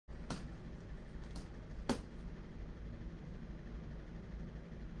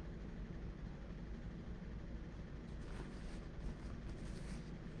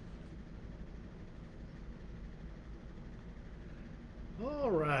All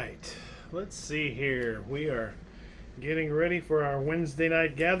right, let's see here. We are getting ready for our Wednesday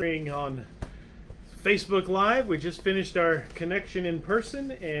night gathering on Facebook Live. We just finished our connection in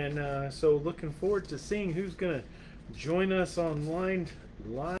person, and so looking forward to seeing who's going to join us online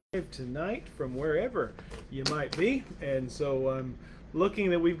live tonight from wherever you might be. And so I'm looking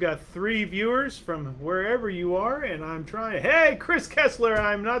that we've got 3 viewers from wherever you are, and I'm trying. Hey, Chris Kessler,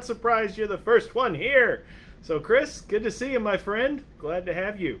 I'm not surprised you're the first one here. So Chris, good to see you, my friend. Glad to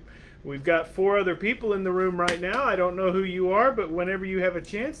have you. We've got 4 other people in the room right now. I don't know who you are, but whenever you have a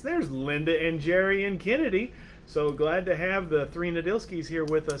chance, there's Linda and Jerry and Kennedy. So glad to have the 3 Nadilskis here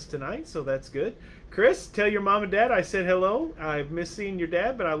with us tonight, so that's good. Chris, tell your mom and dad I said hello. I've missed seeing your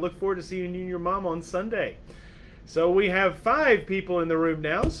dad, but I look forward to seeing you and your mom on Sunday. So we have 5 people in the room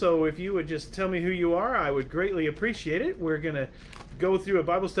now, so if you would just tell me who you are, I would greatly appreciate it. We're going to go through a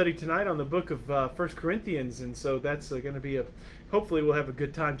Bible study tonight on the book of 1 Corinthians, and so that's going to be hopefully we'll have a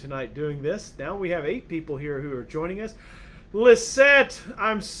good time tonight doing this. Now we have 8 people here who are joining us. Lisette,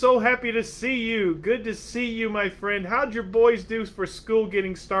 I'm so happy to see you. Good to see you, my friend. How'd your boys do for school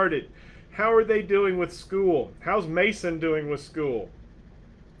getting started? How are they doing with school? How's Mason doing with school?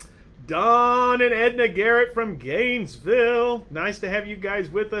 Don and Edna Garrett from Gainesville. Nice to have you guys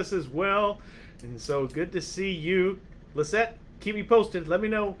with us as well. And so good to see you. Lisette, keep me posted. Let me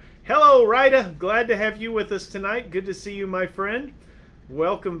know. Hello, Rita. Glad to have you with us tonight. Good to see you, my friend.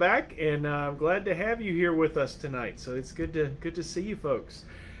 Welcome back, and I'm glad to have you here with us tonight. So it's good to see you folks.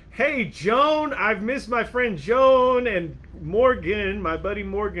 Hey, Joan. I've missed my friend Joan and Morgan, my buddy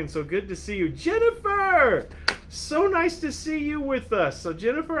Morgan. So good to see you. Jennifer, so nice to see you with us. So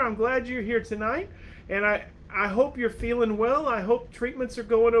Jennifer, I'm glad you're here tonight, and I hope you're feeling well. I hope treatments are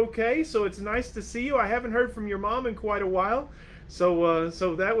going okay. So it's nice to see you. I haven't heard from your mom in quite a while. So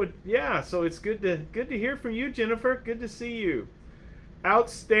that would, yeah, so it's good to hear from you, Jennifer. Good to see you.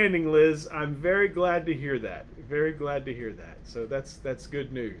 Outstanding, Liz. I'm very glad to hear that. Very glad to hear that. So that's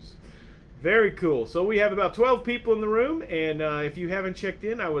good news. Very cool. So we have about 12 people in the room, and if you haven't checked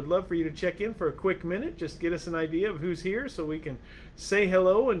in, I would love for you to check in for a quick minute. Just get us an idea of who's here, so we can say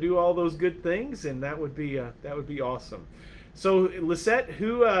hello and do all those good things, and that would be awesome. So Lisette,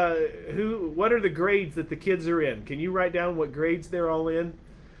 what are the grades that the kids are in? Can you write down what grades they're all in?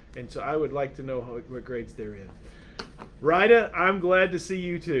 And so I would like to know what grades they're in. Rita, I'm glad to see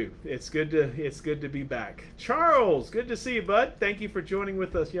you too. It's good to be back. Charles, good to see you, bud. Thank you for joining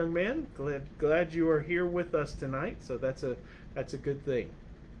with us, young man. Glad you are here with us tonight. So that's a good thing.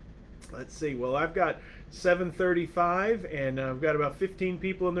 Let's see. Well, I've got 7:35, and I've got about 15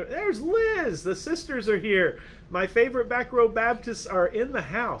 people in there. There's Liz. The sisters are here. My favorite back row Baptists are in the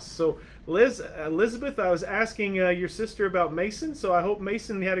house. So Liz, Elizabeth, I was asking your sister about Mason. So I hope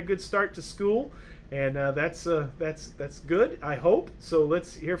Mason had a good start to school. And that's good, I hope. So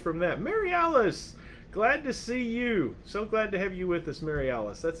let's hear from that. Mary Alice, glad to see you. So glad to have you with us, Mary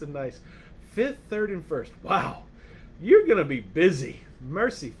Alice. That's a nice 5th, 3rd, and 1st. Wow, you're going to be busy.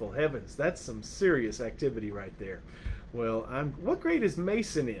 Merciful heavens, that's some serious activity right there. Well, what grade is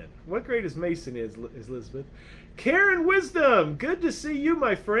Mason in? What grade is Mason is Elizabeth? Karen Wisdom, good to see you,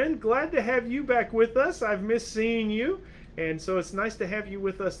 my friend. Glad to have you back with us. I've missed seeing you. And so it's nice to have you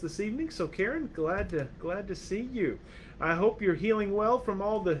with us this evening. So Karen, glad to see you. I hope you're healing well from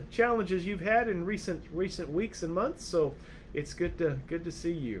all the challenges you've had in recent weeks and months. So it's good to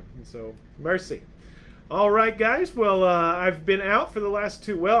see you. And so mercy. All right, guys. Well, I've been out for the last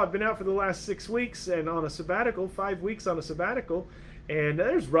 6 weeks and on a sabbatical, 5 weeks on a sabbatical. And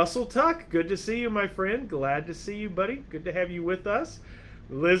there's Russell Tuck. Good to see you, my friend. Glad to see you, buddy. Good to have you with us.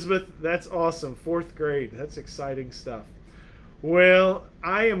 Elizabeth, that's awesome. 4th grade. That's exciting stuff. Well,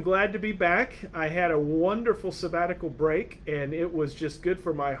 I am glad to be back. I had a wonderful sabbatical break, and it was just good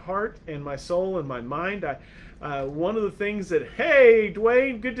for my heart and my soul and my mind. One of the things that, hey,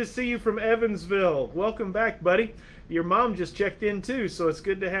 Dwayne, good to see you from Evansville. Welcome back, buddy. Your mom just checked in, too, so it's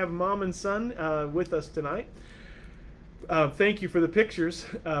good to have mom and son with us tonight. Thank you for the pictures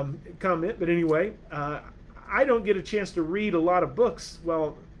comment, but anyway, I don't get a chance to read a lot of books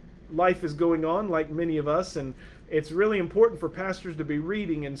while life is going on, like many of us, and it's really important for pastors to be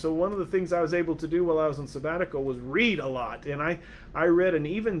reading. And so one of the things I was able to do while I was on sabbatical was read a lot. And I read an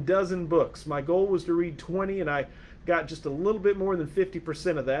even dozen books. My goal was to read 20, and I got just a little bit more than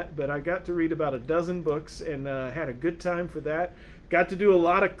 50% of that. But I got to read about a dozen books, and had a good time for that. Got to do a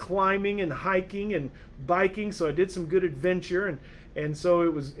lot of climbing and hiking and biking, so I did some good adventure. And so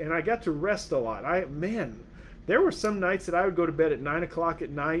it was, and I got to rest a lot. Man, There were some nights that I would go to bed at 9 o'clock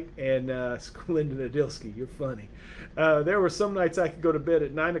at night, and Linda Nadilski, you're funny. There were some nights I could go to bed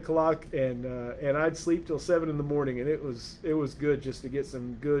at 9 o'clock, and I'd sleep till 7 in the morning, and it was good just to get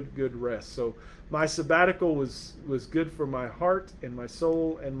some good rest. So my sabbatical was good for my heart and my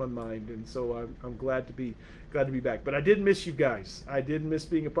soul and my mind, and so I'm glad to be back. But I did miss you guys. I did miss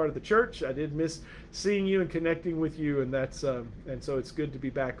being a part of the church. I did miss seeing you and connecting with you, and and so it's good to be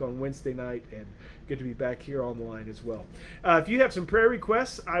back on Wednesday night and good to be back here on the line as well. If you have some prayer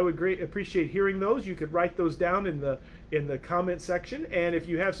requests, I would appreciate hearing those. You could write those down in the comment section, and if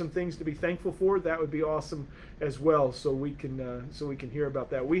you have some things to be thankful for, that would be awesome as well. So we can hear about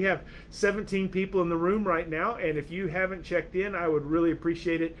that. We have 17 people in the room right now, and if you haven't checked in, I would really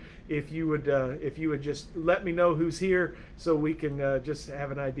appreciate it if you would just let me know who's here, so we can just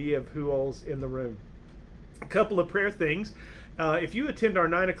have an idea of who all's in the room. A couple of prayer things. If you attend our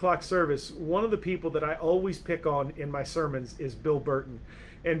 9 o'clock service, one of the people that I always pick on in my sermons is Bill Burton.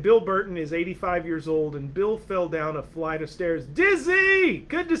 And Bill Burton is 85 years old, and Bill fell down a flight of stairs. Dizzy!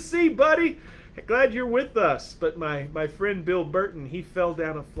 Good to see, buddy. Glad you're with us. But my friend Bill Burton, he fell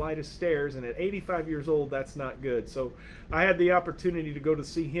down a flight of stairs, and at 85 years old, that's not good. So I had the opportunity to go to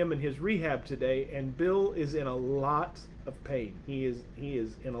see him in his rehab today, and Bill is in a lot of pain. He is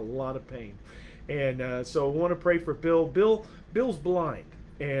in a lot of pain. And so I want to pray for Bill. Bill's blind,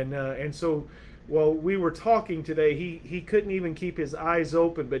 and so while we were talking today, he couldn't even keep his eyes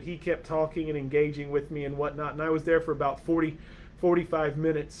open, but he kept talking and engaging with me and whatnot. And I was there for about 45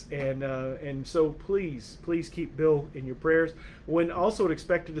 minutes, and so please keep Bill in your prayers. When also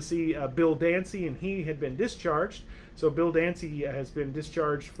expected to see Bill Dancy, and he had been discharged. So Bill Dancy has been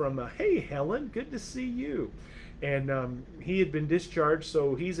discharged from. Hey Helen, good to see you. And he had been discharged,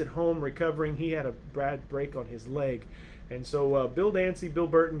 so he's at home recovering. He had a bad break on his leg. And so Bill Dancy, Bill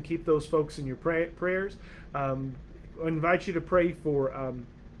Burton, keep those folks in your prayers. I invite you to pray for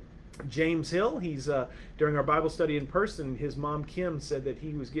James Hill. He's during our Bible study in person, his mom Kim said that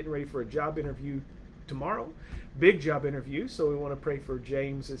he was getting ready for a job interview tomorrow, big job interview. So we want to pray for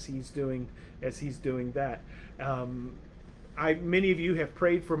James as he's doing that. Many of you have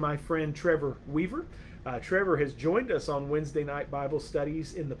prayed for my friend Trevor Weaver. Trevor has joined us on Wednesday night Bible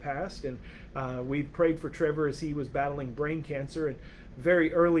studies in the past, and we've prayed for Trevor as he was battling brain cancer. And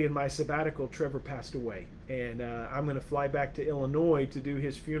very early in my sabbatical, Trevor passed away, and I'm going to fly back to Illinois to do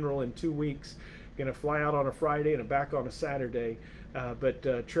his funeral in 2 weeks. Going to fly out on a Friday and back on a Saturday. But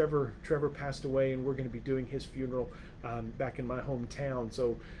Trevor passed away, and we're going to be doing his funeral back in my hometown.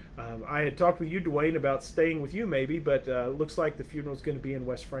 So I had talked with you, Dwayne, about staying with you maybe, but looks like the funeral is going to be in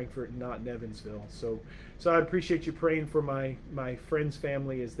West Frankfort and not in Evansville. So I'd appreciate you praying for my friend's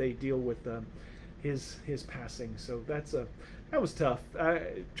family as they deal with his passing. So that was tough.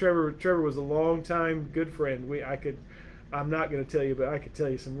 Trevor was a long time good friend. I'm not going to tell you, but I could tell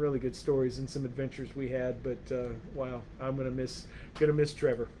you some really good stories and some adventures we had. But wow, I'm going to miss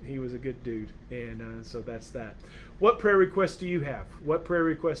Trevor. He was a good dude, and so that's that. What prayer requests do you have? What prayer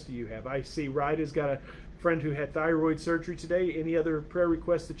requests do you have? I see Ryda's got a friend who had thyroid surgery today. Any other prayer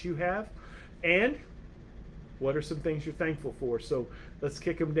requests that you have? And what are some things you're thankful for? So let's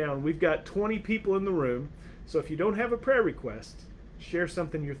kick them down. We've got 20 people in the room. So if you don't have a prayer request, share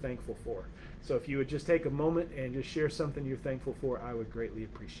something you're thankful for. So if you would just take a moment and just share something you're thankful for, I would greatly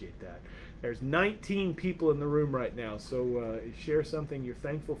appreciate that. There's 19 people in the room right now, so share something you're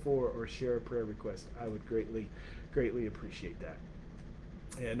thankful for or share a prayer request. I would greatly appreciate that.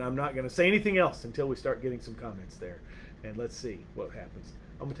 And I'm not going to say anything else until we start getting some comments there. And let's see what happens.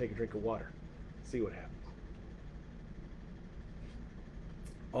 I'm going to take a drink of water, see what happens.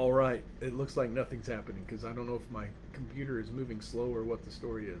 All right, it looks like nothing's happening because I don't know if my computer is moving slow or what the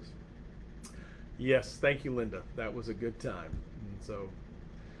story is. Yes, thank you, Linda. That was a good time.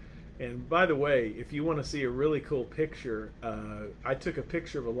 And by the way, if you want to see a really cool picture, I took a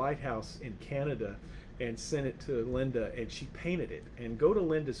picture of a lighthouse in Canada and sent it to Linda, and she painted it. And go to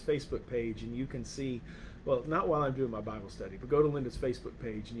Linda's Facebook page, and you can see, well, not while I'm doing my Bible study, but go to Linda's Facebook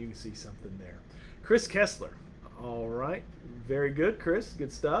page, and you can see something there. Chris Kessler. All right, very good, Chris.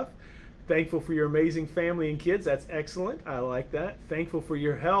 Good stuff. Thankful for your amazing family and kids. That's excellent. I like that. Thankful for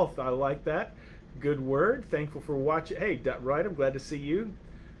your health. I like that. Good word. Thankful for watching. Hey, right, I'm glad to see you.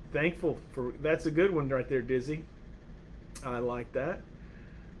 Thankful for, that's a good one right there, Dizzy. I like that.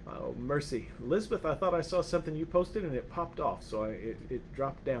 Oh, mercy. Elizabeth, I thought I saw something you posted and it popped off, so it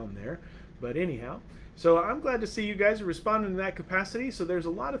dropped down there. But anyhow, so I'm glad to see you guys are responding in that capacity. So there's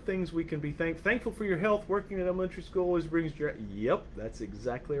a lot of things we can be thankful for your health. Working in elementary school always brings joy. Yep, that's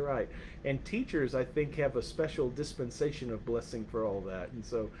exactly right. And teachers, I think, have a special dispensation of blessing for all that. And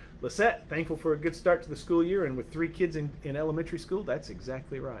so, Lisette, thankful for a good start to the school year. And with 3 kids in elementary school, that's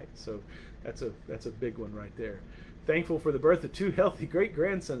exactly right. So that's a big one right there. Thankful for the birth of 2 healthy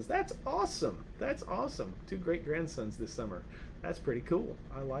great-grandsons. That's awesome. That's awesome. 2 great-grandsons this summer. That's pretty cool.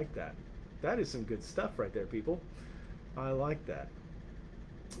 I like that. That is some good stuff right there, people. I like that.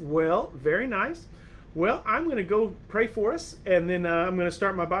 Well, very nice. Well, I'm going to go pray for us, and then I'm going to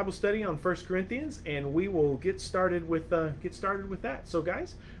start my Bible study on 1 Corinthians, and we will get started with that. So,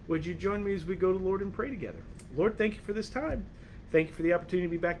 guys, would you join me as we go to the Lord and pray together? Lord, thank you for this time. Thank you for the opportunity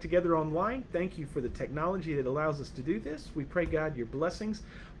to be back together online. Thank you for the technology that allows us to do this. We pray, God, your blessings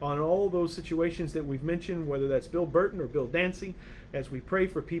on all those situations that we've mentioned, whether that's Bill Burton or Bill Dancy, as we pray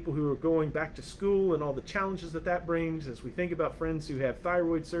for people who are going back to school and all the challenges that that brings, as we think about friends who have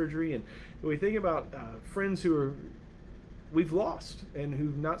thyroid surgery, and we think about friends who we've lost and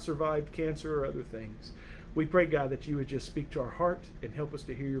who've not survived cancer or other things. We pray, God, that you would just speak to our heart and help us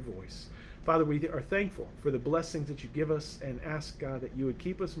to hear your voice. Father, we are thankful for the blessings that you give us and ask, God, that you would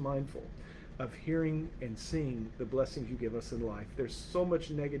keep us mindful of hearing and seeing the blessings you give us in life. There's so much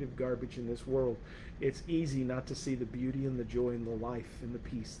negative garbage in this world. It's easy not to see the beauty and the joy and the life and the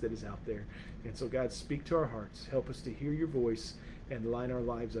peace that is out there. And so, God, speak to our hearts. Help us to hear your voice and line our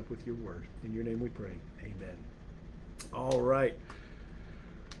lives up with your word. In your name we pray. Amen. All right.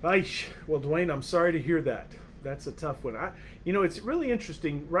 Aish. Well, Dwayne, I'm sorry to hear that. That's a tough one. It's really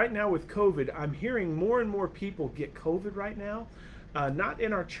interesting. Right now with COVID, I'm hearing more and more people get COVID right now. Not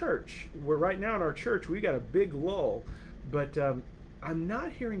in our church. Right now in our church, we got a big lull. But I'm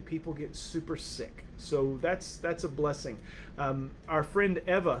not hearing people get super sick. So that's a blessing. Our friend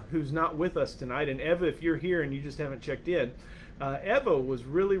Eva, who's not with us tonight, and Eva, if you're here and you just haven't checked in, Eva was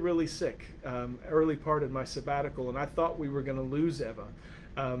really, really sick early part of my sabbatical, and I thought we were going to lose Eva.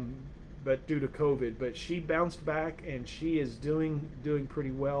 But due to COVID, but she bounced back and she is doing pretty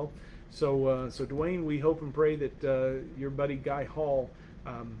well. So Dwayne, we hope and pray that your buddy Guy Hall,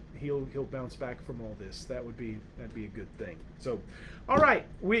 he'll bounce back from all this. That'd be a good thing. So, all right,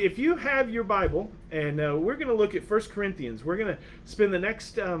 if you have your Bible, and we're going to look at 1 Corinthians. We're going to spend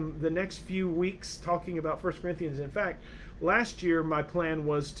the next few weeks talking about 1 Corinthians. In fact, last year my plan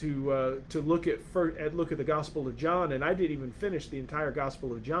was to look at the Gospel of John, and I didn't even finish the entire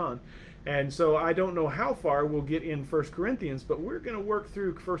Gospel of John. And so I don't know how far we'll get in 1 Corinthians, but we're going to work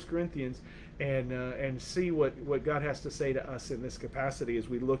through 1 Corinthians and see what God has to say to us in this capacity as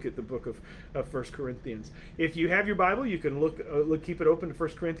we look at the book of 1 Corinthians. If you have your Bible, you can keep it open to 1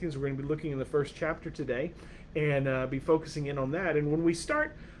 Corinthians. We're going to be looking in the first chapter today and be focusing in on that. And when we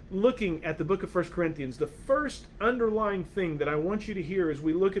start looking at the book of 1 Corinthians, the first underlying thing that I want you to hear as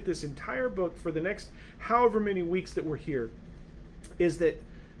we look at this entire book for the next however many weeks that we're here is that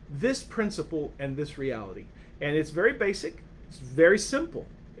this principle and this reality, and it's very basic, it's very simple,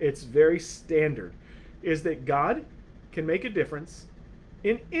 it's very standard, is that God can make a difference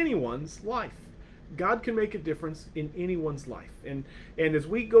in anyone's life. God can make a difference in anyone's life. And as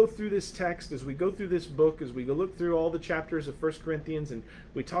we go through this text, as we go through this book, as we go look through all the chapters of 1 Corinthians, and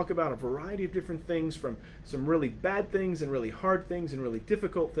we talk about a variety of different things, from some really bad things and really hard things and really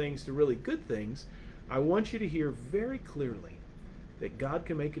difficult things to really good things, I want you to hear very clearly that God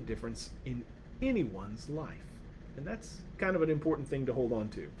can make a difference in anyone's life. And that's kind of an important thing to hold on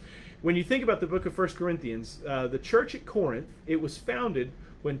to. When you think about the book of 1 Corinthians, the church at Corinth, it was founded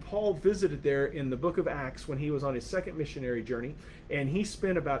when Paul visited there in the book of Acts when he was on his second missionary journey, and he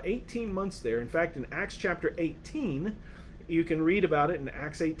spent about 18 months there. In fact, in Acts chapter 18, you can read about it in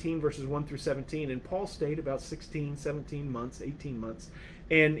Acts 18 verses 1 through 17, and Paul stayed about 16, 17 months, 18 months,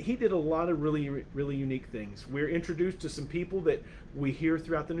 and he did a lot of really, really unique things. We're introduced to some people that we hear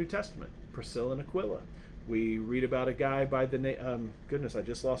throughout the New Testament, Priscilla and Aquila. We read about a guy by the name, goodness, I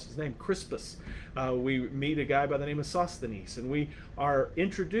just lost his name, Crispus. We meet a guy by the name of Sosthenes, and we are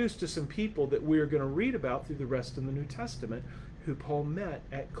introduced to some people that we're going to read about through the rest of the New Testament who Paul met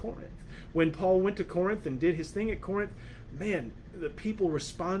at Corinth. When Paul went to Corinth and did his thing at Corinth, man, the people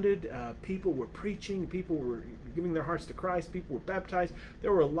responded, people were preaching, people were giving their hearts to Christ, people were baptized.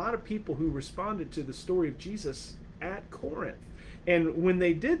 There were a lot of people who responded to the story of Jesus at Corinth. And when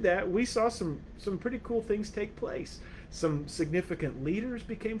they did that, we saw some pretty cool things take place. Some significant leaders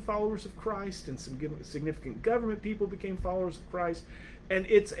became followers of Christ, and some significant government people became followers of Christ. And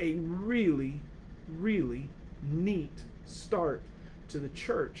it's a really, really neat start to the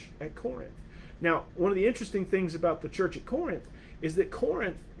church at Corinth. Now, one of the interesting things about the church at Corinth is that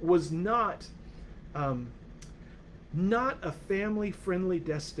Corinth was not a family-friendly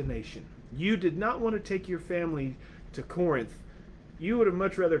destination. You did not want to take your family to Corinth. You would have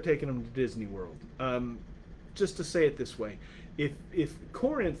much rather taken them to Disney World. Just to say it this way, if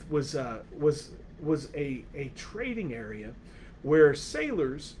Corinth was a trading area where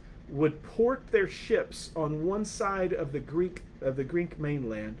sailors would port their ships on one side of the Greek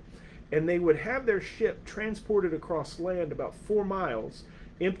mainland, and they would have their ship transported across land about 4 miles,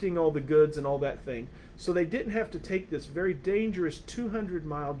 emptying all the goods and all that thing, so they didn't have to take this very dangerous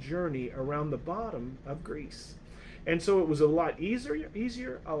 200-mile journey around the bottom of Greece. And so it was a lot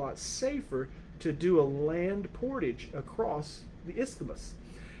easier, a lot safer to do a land portage across the isthmus.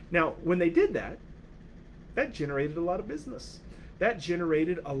 Now, when they did that, that generated a lot of business. That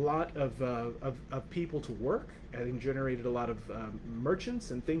generated a lot of people to work, and generated a lot of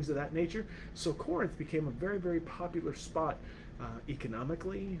merchants and things of that nature. So Corinth became a very, very popular spot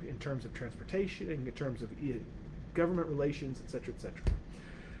economically, in terms of transportation, and in terms of government relations, etc., etc.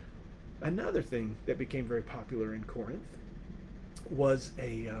 Another thing that became very popular in Corinth was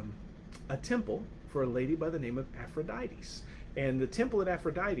a temple for a lady by the name of Aphrodite. And the temple at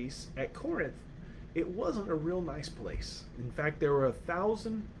Aphrodite at Corinth, it wasn't a real nice place. In fact, there were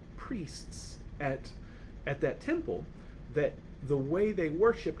 1,000 priests at that temple that the way they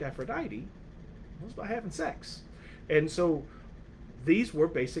worshipped Aphrodite was by having sex. And so these were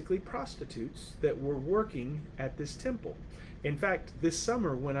basically prostitutes that were working at this temple. In fact, this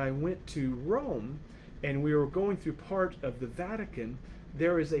summer when I went to Rome and we were going through part of the Vatican,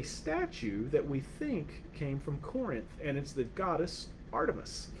 there is a statue that we think came from Corinth, and it's the goddess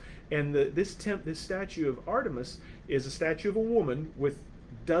Artemis. And this statue of Artemis is a statue of a woman with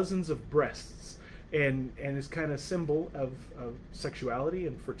dozens of breasts, and is kind of symbol of sexuality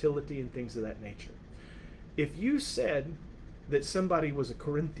and fertility and things of that nature. If you said that somebody was a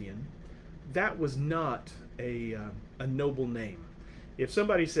Corinthian, that was not a noble name. If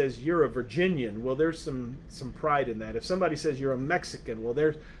somebody says you're a Virginian, well, there's some pride in that. If somebody says you're a Mexican, well,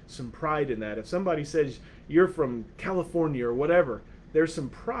 there's some pride in that. If somebody says you're from California or whatever, there's some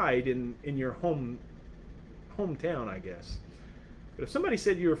pride in your hometown, I guess. But if somebody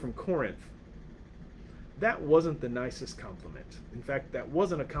said you were from Corinth, that wasn't the nicest compliment. In fact, that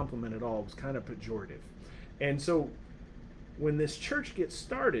wasn't a compliment at all. It was kind of pejorative. And so when this church gets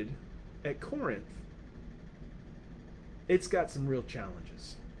started at Corinth, it's got some real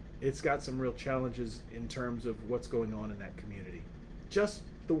challenges. It's got some real challenges in terms of what's going on in that community. Just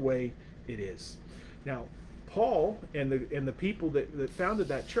the way it is. Now, Paul and the people that founded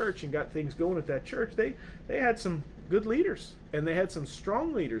that church and got things going at that church, they had some good leaders, and they had some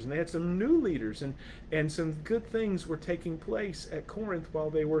strong leaders, and they had some new leaders, and some good things were taking place at Corinth while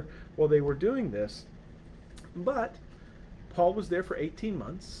they were doing this. But Paul was there for 18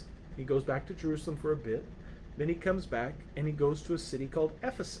 months. He goes back to Jerusalem for a bit. Then he comes back and he goes to a city called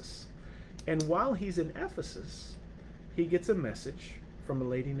Ephesus. And while he's in Ephesus, he gets a message from a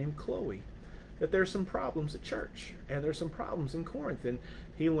lady named Chloe that there's some problems at church, and there's some problems in Corinth. And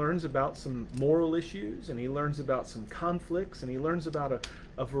he learns about some moral issues, and he learns about some conflicts, and he learns about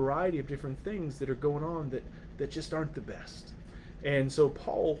a variety of different things that are going on that just aren't the best. And so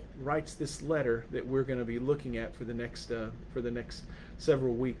Paul writes this letter that we're going to be looking at for the next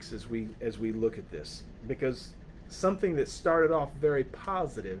several weeks as we look at this, because something that started off very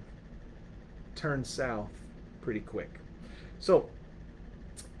positive turned south pretty quick. So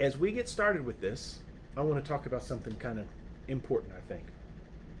as we get started with this, I want to talk about something kind of important, I think.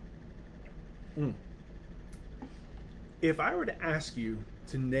 If I were to ask you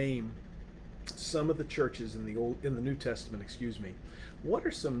to name some of the churches in the New Testament, what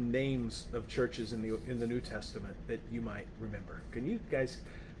are some names of churches in the New Testament that you might remember? Can you guys?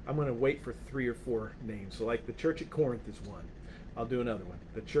 I'm going to wait for 3 or 4 names. So, like the church at Corinth is one. I'll do another one.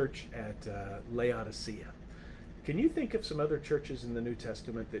 The church at Laodicea. Can you think of some other churches in the New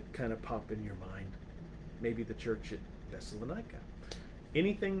Testament that kind of pop in your mind? Maybe the church at Thessalonica.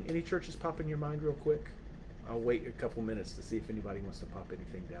 Any churches pop in your mind real quick? I'll wait a couple minutes to see if anybody wants to pop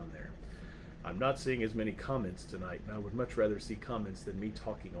anything down there. I'm not seeing as many comments tonight, and I would much rather see comments than me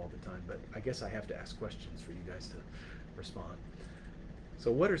talking all the time, but I guess I have to ask questions for you guys to respond.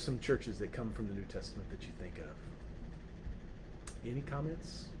 So what are some churches that come from the New Testament that you think of? Any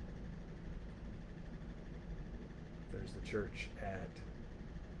comments? There's the church at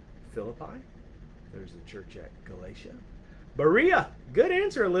Philippi. There's the church at Galatia. Berea! Good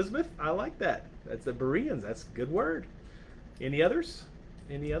answer, Elizabeth. I like that. That's the Bereans. That's a good word. Any others?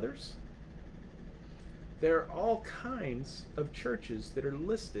 Any others? there are all kinds of churches that are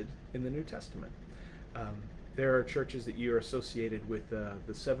listed in the New Testament. There are churches that you are associated with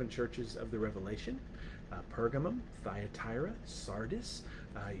the 7 churches of the Revelation, Pergamum, Thyatira, Sardis.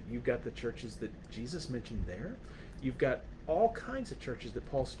 You've got the churches that Jesus mentioned there. You've got all kinds of churches that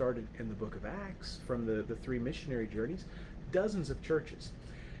Paul started in the book of Acts from the 3 missionary journeys, dozens of churches.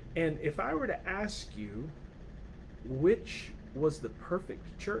 And if I were to ask you which was the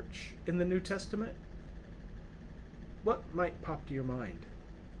perfect church in the New Testament, what might pop to your mind?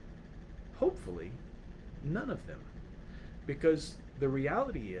 Hopefully, none of them. Because the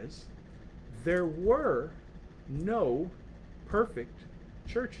reality is, there were no perfect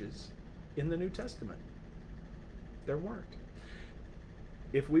churches in the New Testament. There weren't.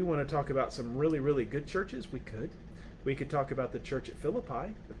 If we want to talk about some really, really good churches, we could. We could talk about the church at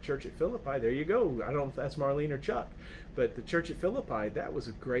Philippi. The church at Philippi, there you go. I don't know if that's Marlene or Chuck, but the church at Philippi, that was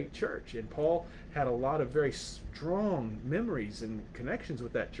a great church. And Paul had a lot of very strong memories and connections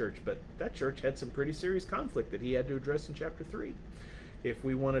with that church, but that church had some pretty serious conflict that he had to address in chapter 3. If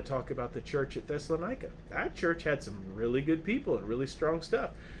we want to talk about the church at Thessalonica, that church had some really good people and really strong stuff,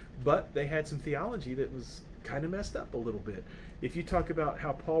 but they had some theology that was kind of messed up a little bit. If you talk about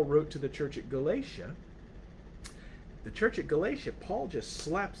how Paul wrote to the church at Galatia, Paul just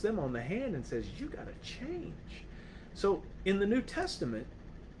slaps them on the hand and says, you got to change. So in the New Testament,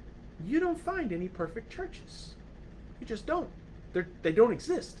 you don't find any perfect churches. You just don't. They don't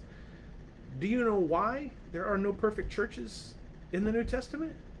exist. Do you know why there are no perfect churches in the New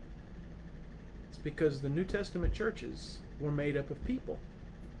Testament? It's because the New Testament churches were made up of people.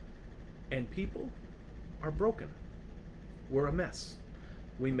 And people are broken. We're a mess.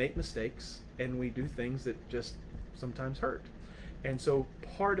 We make mistakes and we do things that just sometimes hurt. And so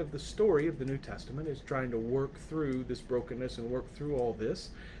part of the story of the New Testament is trying to work through this brokenness and work through all this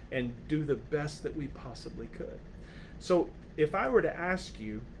and do the best that we possibly could. So if I were to ask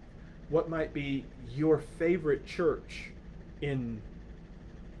you what might be your favorite church in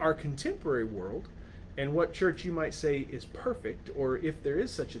our contemporary world, and what church you might say is perfect, or if there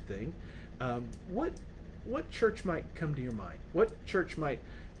is such a thing, what church might come to your mind? What church might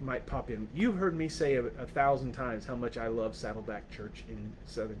pop in? You've heard me say 1,000 times how much I love Saddleback Church in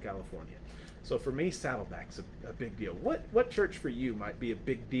Southern California. So for me, Saddleback's a big deal. What church for you might be a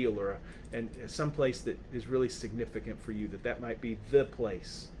big deal, or some place that is really significant for you, that might be the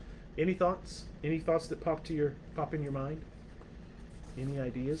place? Any thoughts? Any thoughts that pop in your mind? Any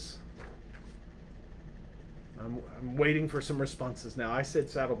ideas? I'm waiting for some responses now. I said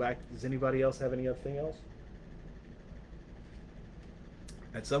Saddleback. Does anybody else have anything else?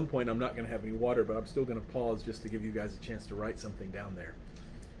 At some point, I'm not going to have any water, but I'm still going to pause just to give you guys a chance to write something down there.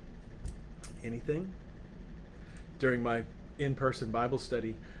 Anything? During my in-person Bible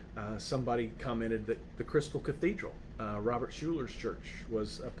study, somebody commented that the Crystal Cathedral, Robert Schuller's church,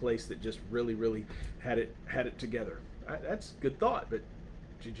 was a place that just really, really had it together. That's a good thought, but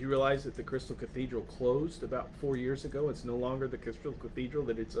did you realize that the Crystal Cathedral closed about 4 years ago? It's no longer the Crystal Cathedral,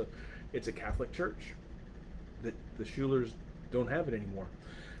 that it's a Catholic church, that the Schullers don't have it anymore.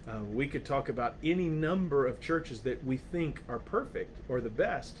 We could talk about any number of churches that we think are perfect or the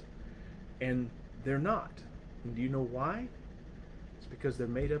best, and they're not. And do you know why? It's because they're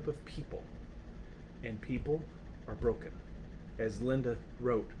made up of people, and people are broken. As Linda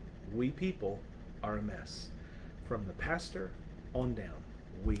wrote, we people are a mess. From the pastor on down,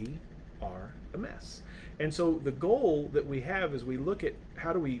 we are a mess. And so the goal that we have as we look at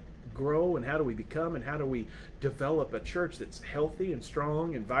how do we grow and how do we become and how do we develop a church that's healthy and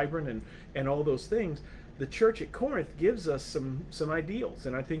strong and vibrant and all those things, the church at Corinth gives us some ideals,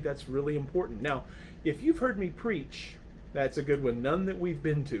 and I think that's really important. Now, if you've heard me preach, that's a good one. None that we've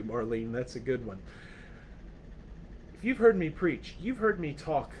been to, Marlene, that's a good one. If you've heard me preach, you've heard me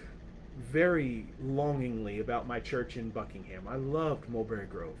talk very longingly about my church in Buckingham. I loved Mulberry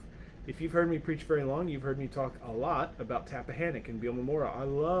Grove. If you've heard me preach very long, you've heard me talk a lot about Tappahannock and Beale Memorial. I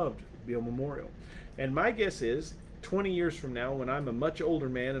loved Beale Memorial. And my guess is 20 years from now, when I'm a much older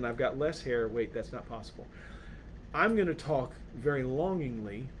man and I've got less hair, wait, that's not possible, I'm going to talk very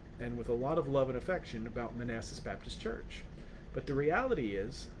longingly and with a lot of love and affection about Manassas Baptist Church. But the reality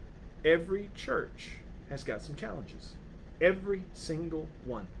is, every church has got some challenges. Every single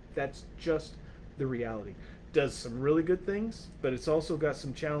one. That's just the reality. Does some really good things, but it's also got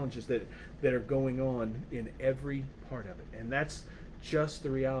some challenges that are going on in every part of it. And that's just the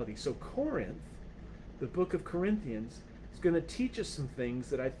reality. So Corinth, the book of Corinthians, is going to teach us some things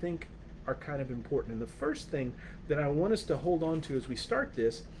that I think are kind of important. And the first thing that I want us to hold on to as we start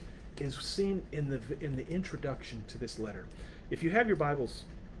this is seen in the introduction to this letter. If you have your Bibles,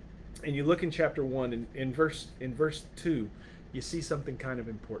 and you look in chapter 1, in verse 2, you see something kind of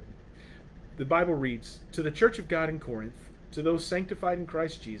important. The Bible reads, "To the church of God in Corinth, to those sanctified in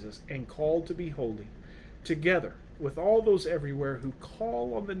Christ Jesus and called to be holy, together with all those everywhere who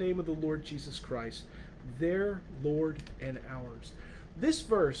call on the name of the Lord Jesus Christ, their Lord and ours." This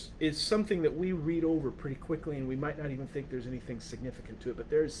verse is something that we read over pretty quickly, and we might not even think there's anything significant to it, but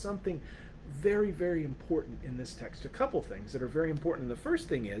there is something very, very important in this text. A couple things that are very important. And the first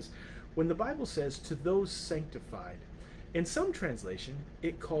thing is, when the Bible says, "to those sanctified," in some translation,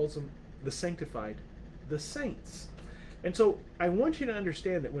 it calls them, the sanctified, the saints. And so I want you to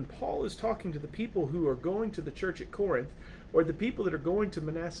understand that when Paul is talking to the people who are going to the church at Corinth, or the people that are going to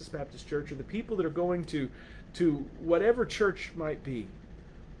Manassas Baptist Church, or the people that are going to whatever church might be,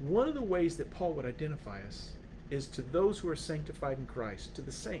 one of the ways that Paul would identify us is to those who are sanctified in Christ, to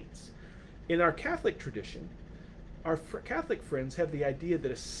the saints. In our Catholic tradition, our Catholic friends have the idea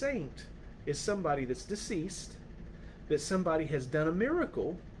that a saint is somebody that's deceased, that somebody has done a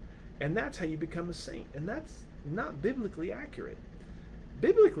miracle, and that's how you become a saint. And that's not biblically accurate.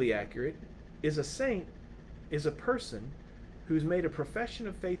 Biblically accurate is a saint is a person who's made a profession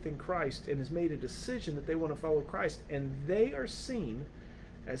of faith in Christ and has made a decision that they want to follow Christ, and they are seen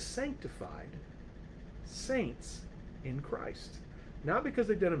as sanctified saints in Christ. Not because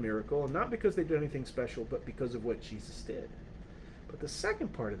they've done a miracle, and not because they've done anything special, but because of what Jesus did. But the second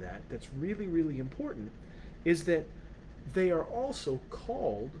part of that that's really, really important is that they are also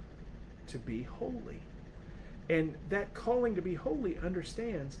called to be holy. And that calling to be holy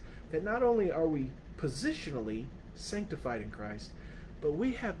understands that not only are we positionally sanctified in Christ, but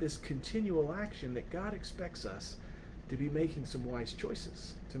we have this continual action that God expects us to be making some wise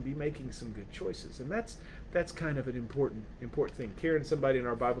choices, to be making some good choices. And that's kind of an important thing. Karen, somebody in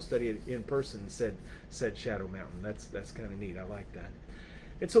our Bible study in person said Shadow Mountain. That's kind of neat. I like that.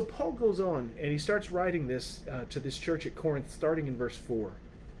 And so Paul goes on and he starts writing this to this church at Corinth, starting in verse 4.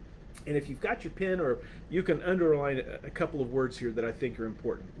 And if you've got your pen, or you can underline a couple of words here that I think are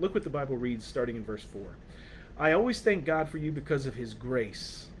important. Look what the Bible reads starting in verse 4. "I always thank God for you because of his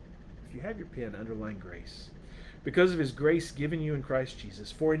grace." If you have your pen, underline grace. "Because of his grace given you in Christ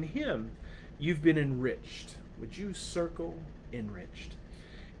Jesus. For in him you've been enriched." Would you circle enriched?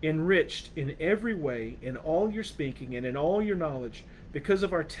 "Enriched in every way, in all your speaking and in all your knowledge. Because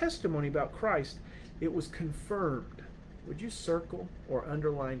of our testimony about Christ, it was confirmed." Would you circle or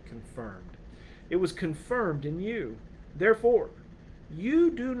underline confirmed? "It was confirmed in you. Therefore, you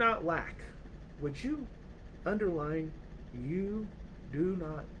do not lack." Would you underline you do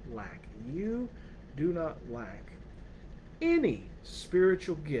not lack? You do not lack any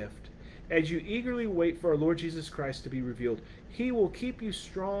spiritual gift as you eagerly wait for our Lord Jesus Christ to be revealed. He will keep you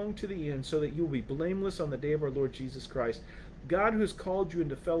strong to the end so that you will be blameless on the day of our Lord Jesus Christ. God, who has called you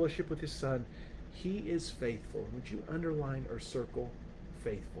into fellowship with his Son, he is faithful. Would you underline or circle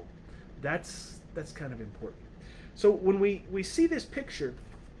faithful? That's kind of important. So when we see this picture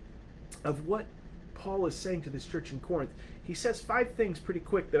of what Paul is saying to this church in Corinth, he says 5 things pretty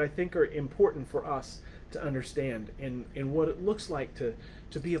quick that I think are important for us to understand, and what it looks like to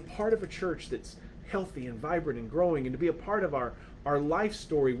be a part of a church that's healthy and vibrant and growing, and to be a part of our life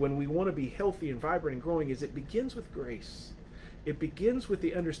story when we want to be healthy and vibrant and growing. Is it begins with grace. It begins with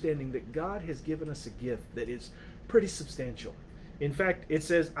the understanding that God has given us a gift that is pretty substantial. In fact, it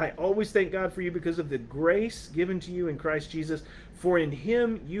says, "I always thank God for you because of the grace given to you in Christ Jesus, for in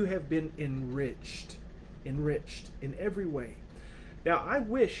him you have been enriched." Enriched in every way. Now, I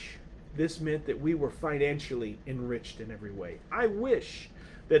wish this meant that we were financially enriched in every way. I wish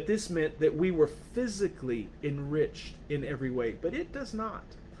that this meant that we were physically enriched in every way, but it does not.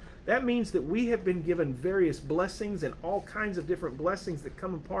 That means that we have been given various blessings and all kinds of different blessings that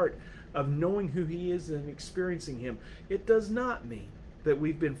come a part of knowing who he is and experiencing him. It does not mean that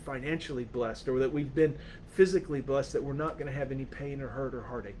we've been financially blessed or that we've been physically blessed, that we're not going to have any pain or hurt or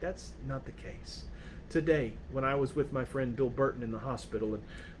heartache. That's not the case. Today, when I was with my friend Bill Burton in the hospital, and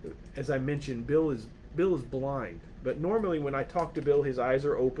as I mentioned, Bill is blind. But normally when I talk to Bill, his eyes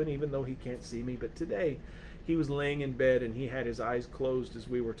are open, even though he can't see me. But today, he was laying in bed and he had his eyes closed as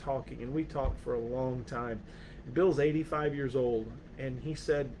we were talking, and we talked for a long time. Bill's 85 years old, and he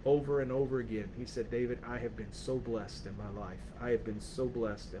said over and over again, he said, "David, I have been so blessed in my life. I have been so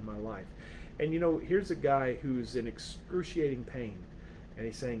blessed in my life." And you know, here's a guy who's in excruciating pain, and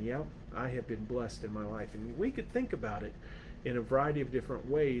he's saying, "Yeah, I have been blessed in my life." And we could think about it in a variety of different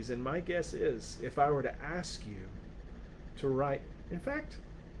ways, and my guess is, if I were to ask you to write, in fact,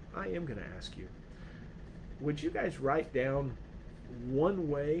 I am going to ask you, would you guys write down one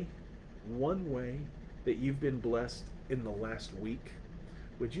way that you've been blessed in the last week?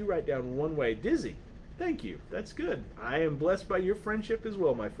 Would you write down one way? Dizzy, thank you. That's good. I am blessed by your friendship as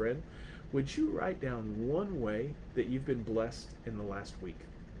well, my friend. Would you write down one way that you've been blessed in the last week?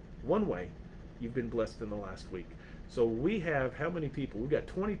 One way you've been blessed in the last week. So we have how many people? We've got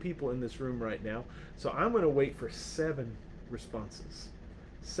 20 people in this room right now. So I'm going to wait for 7 responses.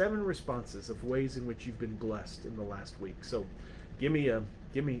 7 responses of ways in which you've been blessed in the last week. So give me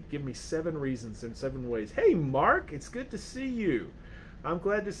 7 reasons and 7 ways. Hey Mark, it's good to see you. I'm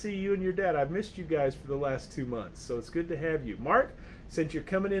glad to see you and your dad. I've missed you guys for the last 2 months, so it's good to have you. Mark, since you're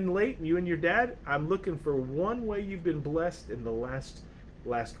coming in late, you and your dad, I'm looking for one way you've been blessed in the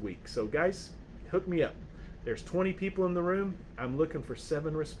last week. So guys, hook me up. There's 20 people in the room. I'm looking for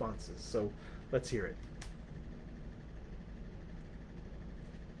 7 responses. So let's hear it.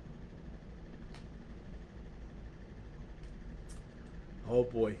 Oh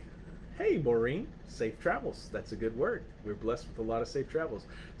boy. Hey Maureen, safe travels. That's a good word. We're blessed with a lot of safe travels.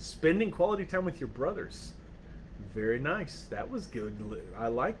 Spending quality time with your brothers. Very nice. That was good. I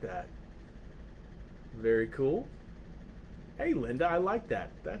like that. Very cool. Hey Linda, I like that.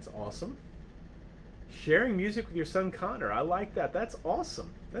 That's awesome. Sharing music with your son Connor. I like that. That's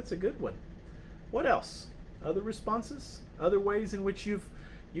awesome. That's a good one. What else? Other responses? Other ways in which you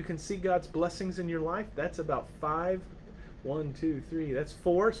can see God's blessings in your life? That's about 5. 1, 2, 3. That's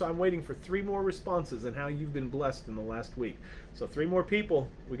 4. So I'm waiting for 3 more responses and how you've been blessed in the last week. So 3 more people.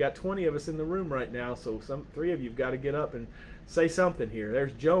 We got 20 of us in the room right now. So 3 of you've got to get up and say something here.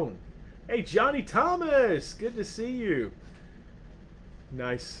 There's Joan. Hey Johnny Thomas. Good to see you.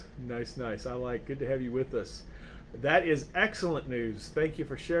 Nice, nice, nice. I like. Good to have you with us. That is excellent news. Thank you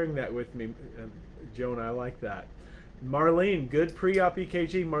for sharing that with me, Joan. I like that. Marlene, good pre-op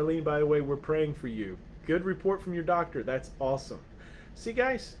EKG. Marlene, by the way, we're praying for you. Good report from your doctor. That's awesome. See,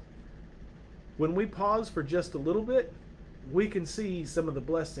 guys, when we pause for just a little bit, we can see some of the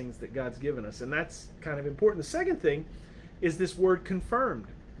blessings that God's given us, and that's kind of important. The second thing is this word confirmed.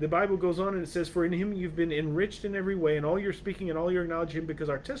 The Bible goes on and it says, for in him you've been enriched in every way, and all your speaking and all your acknowledging him, because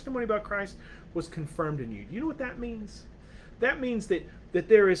our testimony about Christ was confirmed in you. Do you know what that means? That means that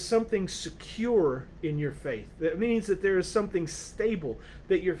there is something secure in your faith. That means that there is something stable,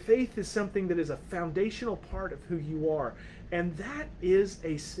 that your faith is something that is a foundational part of who you are. And that is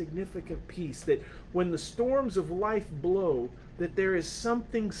a significant piece, that when the storms of life blow, that there is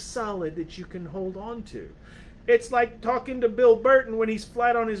something solid that you can hold on to. It's like talking to Bill Burton when he's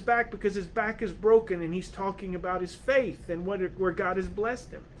flat on his back because his back is broken, and he's talking about his faith and where God has blessed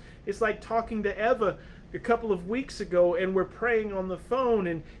him. It's like talking to Eva a couple of weeks ago, and we're praying on the phone,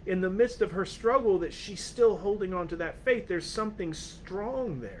 and in the midst of her struggle that she's still holding on to that faith. There's something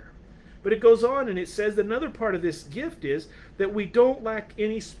strong there. But it goes on and it says that another part of this gift is that we don't lack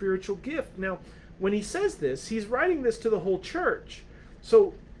any spiritual gift. Now, when he says this, he's writing this to the whole church.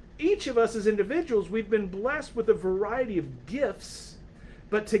 So each of us as individuals, we've been blessed with a variety of gifts.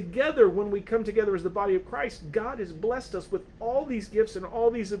 But together, when we come together as the body of Christ, God has blessed us with all these gifts and all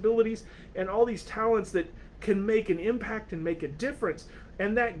these abilities and all these talents that can make an impact and make a difference.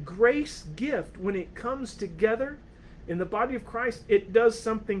 And that grace gift, when it comes together in the body of Christ, it does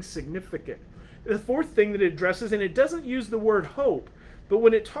something significant. The fourth thing that it addresses, and it doesn't use the word hope, but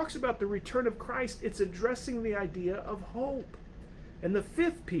when it talks about the return of Christ, it's addressing the idea of hope. And the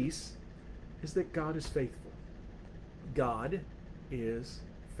fifth piece is that God is faithful. God is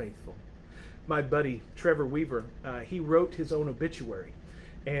faithful. My buddy Trevor Weaver, he wrote his own obituary,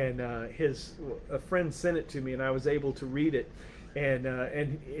 and a friend sent it to me, and I was able to read it. And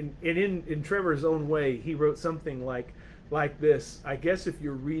in Trevor's own way, he wrote something like this: I guess if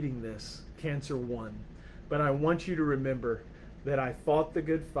you're reading this, cancer won, but I want you to remember that I fought the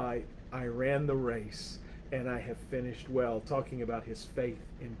good fight, I ran the race, and I have finished well. Talking about his faith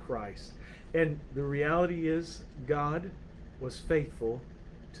in Christ. And the reality is, God was faithful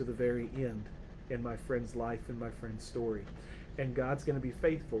to the very end in my friend's life and my friend's story. And God's going to be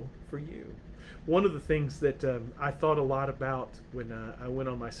faithful for you. One of the things that I thought a lot about when I went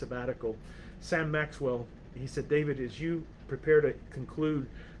on my sabbatical, Sam Maxwell, he said, David, as you prepare to conclude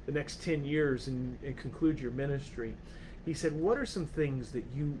the next 10 years and conclude your ministry, he said, what are some things that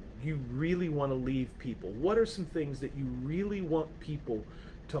you really want to leave people? What are some things that you really want people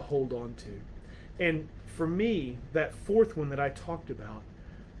to hold on to? And for me, that fourth one that I talked about,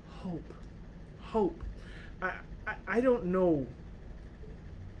 hope. Hope. I don't know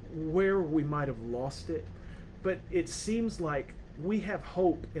where we might have lost it, but it seems like we have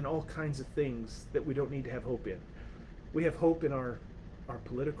hope in all kinds of things that we don't need to have hope in. We have hope in our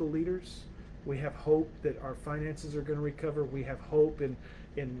political leaders. We have hope that our finances are going to recover. We have hope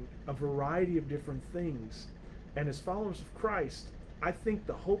in a variety of different things. And as followers of Christ, I think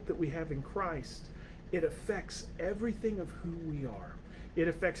the hope that we have in Christ, it affects everything of who we are. It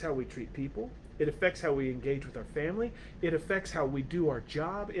affects how we treat people. It affects how we engage with our family. It affects how we do our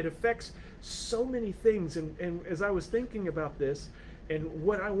job. It affects so many things. And as I was thinking about this and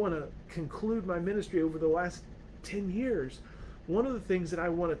what I want to conclude my ministry over the last 10 years, one of the things that I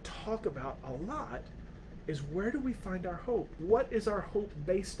want to talk about a lot is, where do we find our hope? What is our hope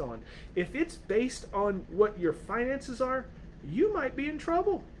based on? If it's based on what your finances are, you might be in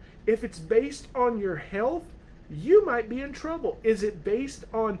trouble. If it's based on your health, you might be in trouble. Is it based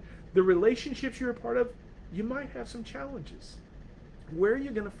on the relationships you're a part of? You might have some challenges. Where are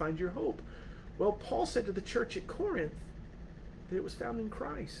you going to find your hope? Well, Paul said to the church at Corinth that it was found in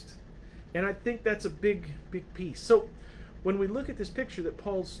Christ. And I think that's a big, big piece. So when we look at this picture that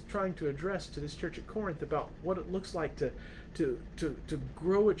Paul's trying to address to this church at Corinth about what it looks like to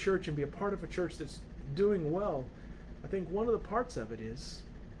grow a church and be a part of a church that's doing well, I think one of the parts of it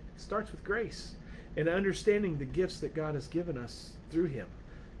starts with grace and understanding the gifts that God has given us through him,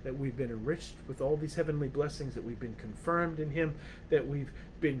 that we've been enriched with all these heavenly blessings, that we've been confirmed in him, that we've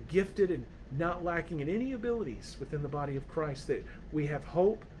been gifted and not lacking in any abilities within the body of Christ, that we have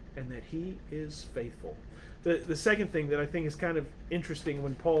hope and that he is faithful. The second thing that I think is kind of interesting,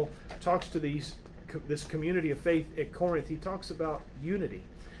 when Paul talks to this community of faith at Corinth, he talks about unity.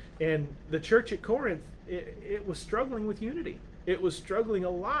 And the church at Corinth, it was struggling with unity. It was struggling a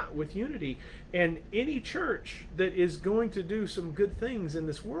lot with unity. And any church that is going to do some good things in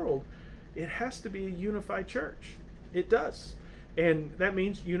this world, it has to be a unified church. It does. And that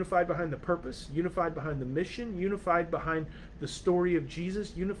means unified behind the purpose, unified behind the mission, unified behind the story of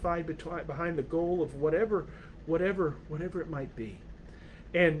Jesus, unified behind the goal of whatever it might be.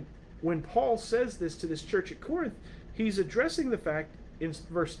 And when Paul says this to this church at Corinth, he's addressing the fact in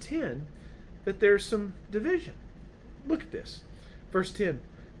verse 10 that there's some division. Look at this. Verse 10,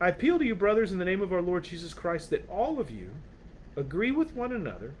 I appeal to you, brothers, in the name of our Lord Jesus Christ, that all of you agree with one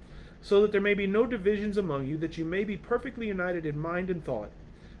another, so that there may be no divisions among you, that you may be perfectly united in mind and thought.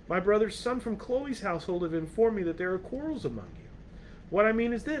 My brothers, some from Chloe's household have informed me that there are quarrels among you. What I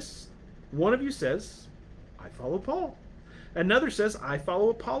mean is this. One of you says, I follow Paul. Another says, I follow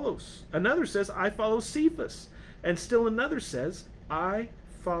Apollos. Another says, I follow Cephas. And still another says, I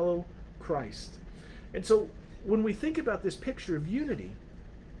follow Christ. And so when we think about this picture of unity,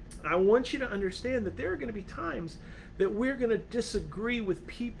 I want you to understand that there are going to be times that we're going to disagree with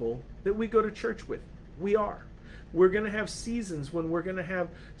people that we go to church with. We are. We're going to have seasons when we're going to have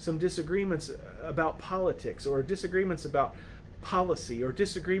some disagreements about politics, or disagreements about policy, or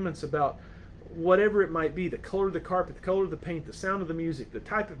disagreements about whatever it might be, the color of the carpet, the color of the paint, the sound of the music, the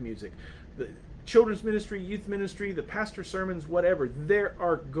type of music, the children's ministry, youth ministry, the pastor's sermons, whatever. There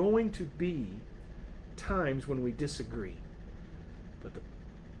are going to be times when we disagree. But the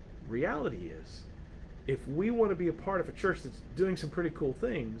reality is, if we want to be a part of a church that's doing some pretty cool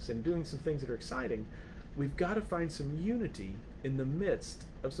things and doing some things that are exciting, we've got to find some unity in the midst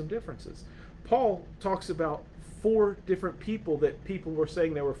of some differences. Paul talks about 4 different people that people were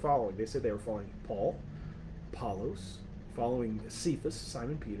saying they were following. They said they were following Paul, Apollos, following Cephas,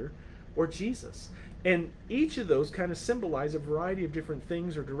 Simon Peter, or Jesus. And each of those kind of symbolize a variety of different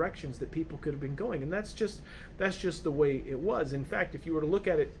things or directions that people could have been going. And that's just the way it was. In fact, if you were to look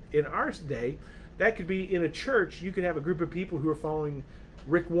at it in our day, that could be in a church. You could have a group of people who are following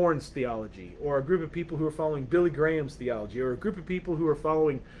Rick Warren's theology, or a group of people who are following Billy Graham's theology, or a group of people who are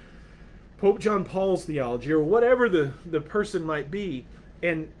following Pope John Paul's theology, or whatever the person might be.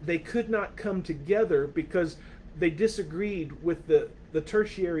 And they could not come together because they disagreed with the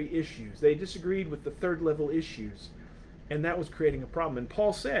tertiary issues. They disagreed with the third level issues. And that was creating a problem. And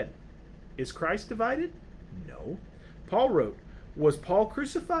Paul said, is Christ divided? No. Paul wrote, was Paul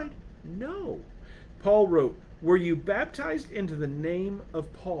crucified? No. Paul wrote, were you baptized into the name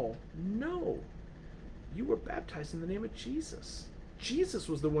of Paul? No. You were baptized in the name of Jesus. Jesus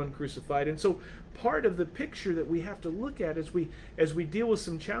was the one crucified. And so part of the picture that we have to look at as we deal with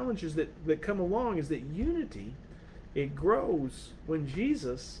some challenges that come along is that unity, it grows when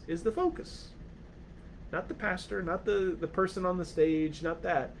Jesus is the focus. Not the pastor, not the person on the stage, not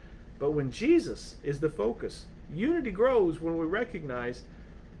that. But when Jesus is the focus. Unity grows when we recognize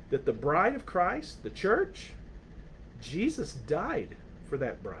that the bride of Christ, the church, Jesus died for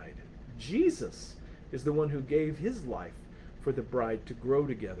that bride. Jesus is the one who gave his life for the bride to grow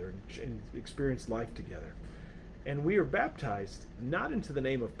together and experience life together. And we are baptized not into the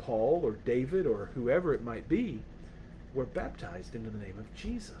name of Paul or David or whoever it might be. We're baptized into the name of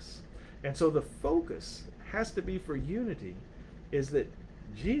Jesus. And so the focus has to be for unity is that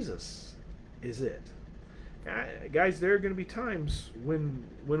Jesus is it. Guys, there are going to be times when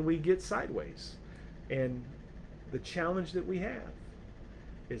we get sideways, and the challenge that we have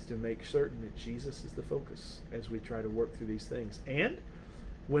is to make certain that Jesus is the focus as we try to work through these things. And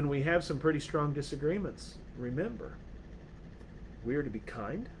when we have some pretty strong disagreements, remember, we are to be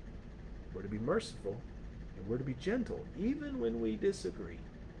kind, we're to be merciful, and we're to be gentle, even when we disagree.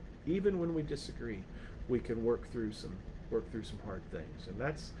 Even when we disagree, we can work through some hard things, and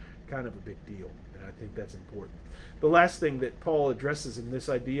that's kind of a big deal, and I think that's important. The last thing that Paul addresses in this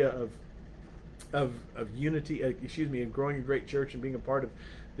idea of unity, and growing a great church and being a part of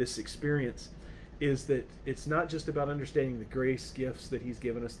this experience, is that it's not just about understanding the grace gifts that he's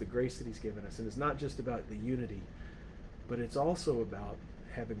given us, the grace that he's given us, and it's not just about the unity, but it's also about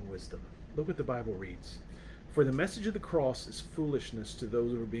having wisdom. Look what the Bible reads. For the message of the cross is foolishness to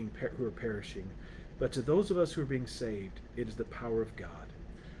those who are perishing, but to those of us who are being saved, it is the power of God.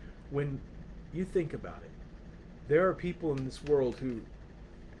 When you think about it, there are people in this world who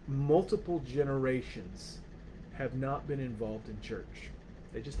multiple generations have not been involved in church.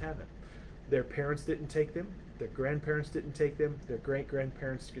 They just haven't. Their parents didn't take them. Their grandparents didn't take them. Their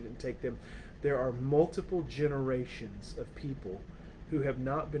great-grandparents didn't take them. There are multiple generations of people who have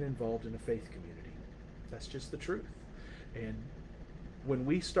not been involved in a faith community. That's just the truth. And when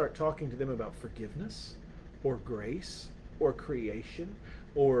we start talking to them about forgiveness or grace or creation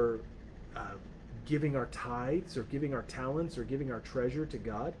or giving our tithes or giving our talents or giving our treasure to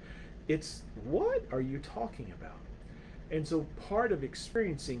God, it's, what are you talking about? And so part of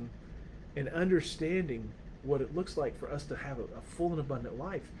experiencing and understanding what it looks like for us to have a full and abundant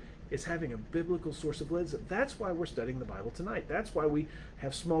life is having a biblical source of wisdom. That's why we're studying the Bible tonight. That's why we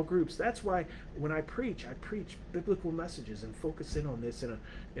have small groups. That's why when I preach biblical messages and focus in on this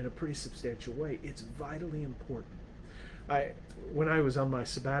in a pretty substantial way. It's vitally important. When I was on my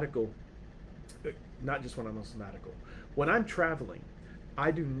sabbatical, not just when I'm on sabbatical, when I'm traveling,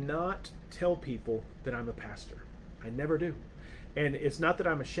 I do not tell people that I'm a pastor. I never do. And it's not that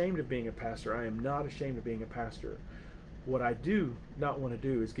I'm ashamed of being a pastor. I am not ashamed of being a pastor. What I do not want to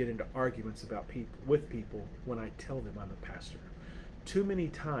do is get into arguments with people when I tell them I'm a pastor. Too many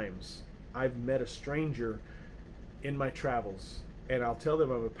times I've met a stranger in my travels, and I'll tell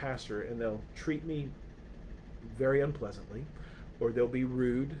them I'm a pastor, and they'll treat me very unpleasantly, or they'll be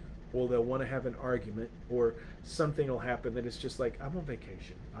rude, or they'll want to have an argument, or something will happen that it's just like, I'm on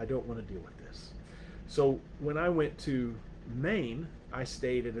vacation. I don't want to deal with this. So when I went to Maine, I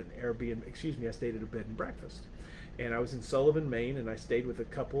stayed at I stayed at a bed and breakfast. And I was in Sullivan, Maine, and I stayed with a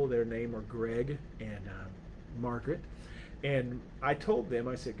couple. Their name are Greg and Margaret. And I told them,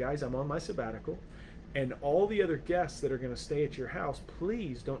 I said, guys, I'm on my sabbatical, and all the other guests that are going to stay at your house,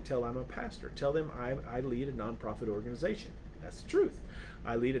 please don't tell I'm a pastor. Tell them I lead a nonprofit organization. That's the truth.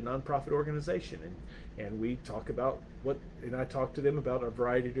 I lead a nonprofit organization, and we talk about and I talk to them about a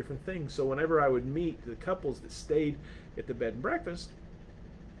variety of different things. So whenever I would meet the couples that stayed at the bed and breakfast,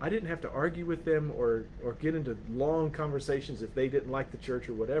 I didn't have to argue with them or get into long conversations if they didn't like the church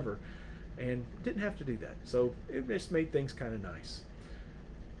or whatever, and didn't have to do that. So it just made things kind of nice.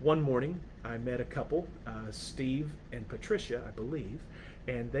 One morning, I met a couple, Steve and Patricia, I believe,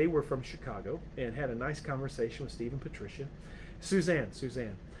 and they were from Chicago, and had a nice conversation with Steve and Patricia. Suzanne.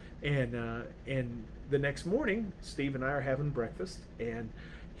 And the next morning, Steve and I are having breakfast, and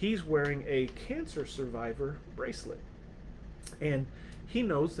he's wearing a cancer survivor bracelet. And he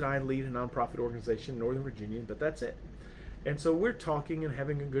knows that I lead a nonprofit organization in Northern Virginia, but that's it. And so we're talking and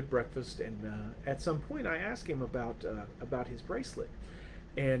having a good breakfast, and at some point I asked him about his bracelet,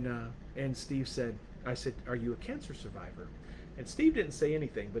 and Steve said, I said, "Are you a cancer survivor?" And Steve didn't say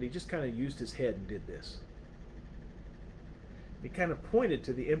anything, but he just kind of used his head and did this. He kind of pointed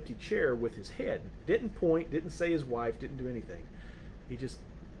to the empty chair with his head. Didn't point, didn't say his wife, didn't do anything. He just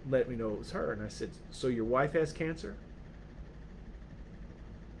let me know it was her. And I said, "So your wife has cancer?"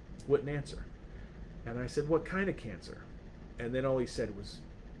 Wouldn't answer. And I said, "What kind of cancer?" And then all he said was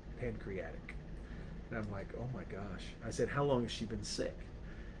pancreatic. And I'm like, oh my gosh. I said, "How long has she been sick?"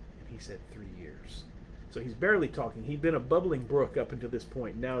 And he said 3 years. So he's barely talking. He'd been a bubbling brook up until this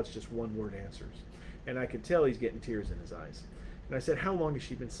point. Now it's just one word answers. And I could tell he's getting tears in his eyes. And I said, "How long has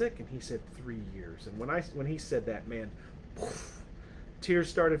she been sick?" And he said 3 years. And when he said that, man, poof, tears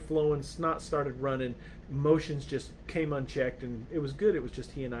started flowing, snot started running, emotions just came unchecked, and it was good. It was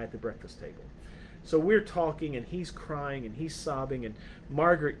just he and I at the breakfast table. So we're talking, and he's crying, and he's sobbing, and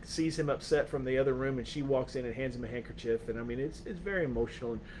Margaret sees him upset from the other room, and she walks in and hands him a handkerchief. And I mean, it's very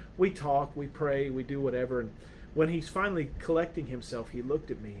emotional. And we talk, we pray, we do whatever. And when he's finally collecting himself, he looked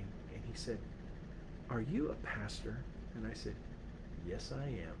at me and he said, "Are you a pastor?" And I said, Yes, I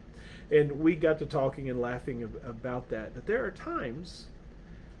am. And we got to talking and laughing about that. That there are times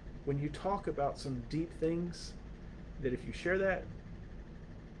when you talk about some deep things that if you share that,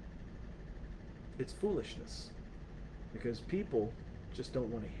 it's foolishness. Because people just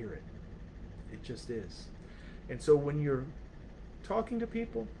don't want to hear it. It just is. And so when you're talking to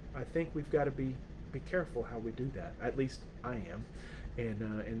people, I think we've got to be careful how we do that. At least I am. And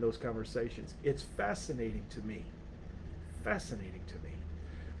in those conversations, it's fascinating to me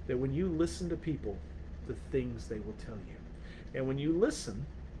that when you listen to people, the things they will tell you. And when you listen,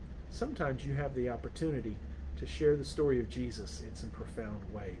 sometimes you have the opportunity to share the story of Jesus in some profound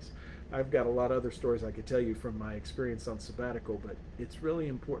ways. I've got a lot of other stories I could tell you from my experience on sabbatical, but it's really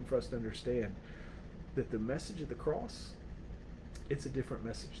important for us to understand that the message of the cross, it's a different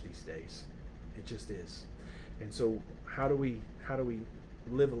message these days. It just is. And so how do we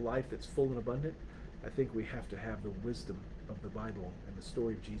live a life that's full and abundant? I think we have to have the wisdom of the Bible and the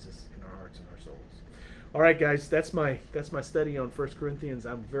story of Jesus in our hearts and our souls. All right, guys, that's my study on 1 Corinthians.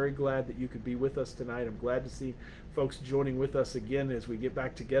 I'm very glad that you could be with us tonight. I'm glad to see folks joining with us again as we get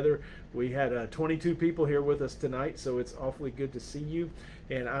back together. We had 22 people here with us tonight, so it's awfully good to see you.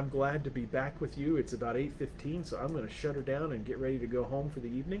 And I'm glad to be back with you. It's about 8:15, so I'm going to shut her down and get ready to go home for the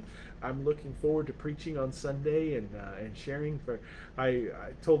evening. I'm looking forward to preaching on Sunday and sharing. I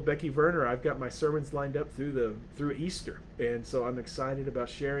told Becky Werner I've got my sermons lined up through Easter, and so I'm excited about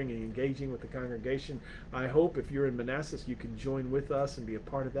sharing and engaging with the congregation. I hope if you're in Manassas, you can join with us and be a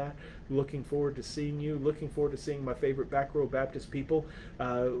part of that. Looking forward to seeing you. Looking forward to seeing my favorite back row Baptist people,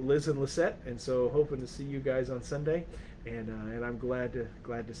 Liz and Lisette, and so hoping to see you guys on Sunday. And I'm glad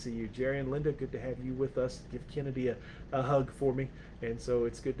to see you, Jerry and Linda. Good to have you with us. Give Kennedy a hug for me. And so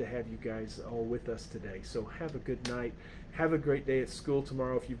it's good to have you guys all with us today. So have a good night. Have a great day at school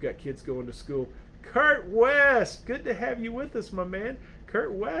tomorrow if you've got kids going to school. Kurt West, good to have you with us, my man.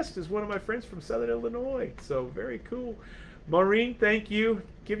 Kurt West is one of my friends from Southern Illinois. So very cool. Maureen, thank you.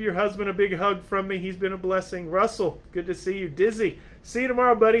 Give your husband a big hug from me. He's been a blessing. Russell, good to see you. Dizzy, see you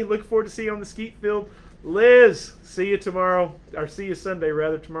tomorrow, buddy. Look forward to see you on the skeet field. Liz, see you tomorrow, or see you Sunday,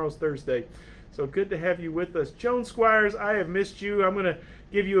 rather. Tomorrow's Thursday. So good to have you with us. Joan Squires, I have missed you. I'm going to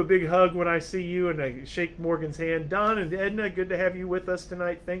give you a big hug when I see you, and I shake Morgan's hand. Don and Edna, good to have you with us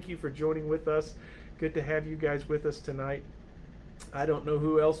tonight. Thank you for joining with us. Good to have you guys with us tonight. I don't know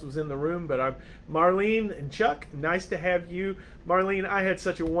who else was in the room, but I'm Marlene and Chuck. Nice to have you. Marlene, I had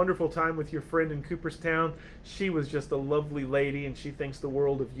such a wonderful time with your friend in Cooperstown. She was just a lovely lady, and she thinks the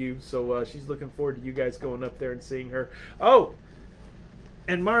world of you. So she's looking forward to you guys going up there and seeing her. Oh,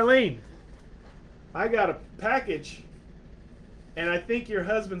 and Marlene, I got a package, and I think your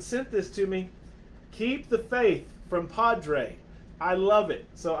husband sent this to me. Keep the Faith from Padre. I love it.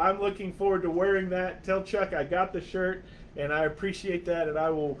 So I'm looking forward to wearing that. Tell Chuck I got the shirt. And I appreciate that, and I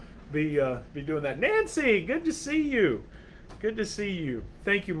will be doing that. Nancy, good to see you. Good to see you.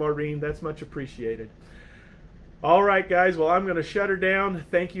 Thank you, Maureen. That's much appreciated. All right, guys. Well, I'm going to shut her down.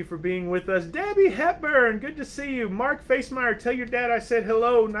 Thank you for being with us. Debbie Hepburn, good to see you. Mark Facemeyer, tell your dad I said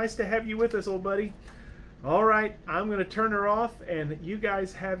hello. Nice to have you with us, old buddy. All right, I'm going to turn her off, and you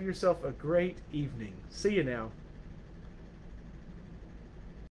guys have yourself a great evening. See you now.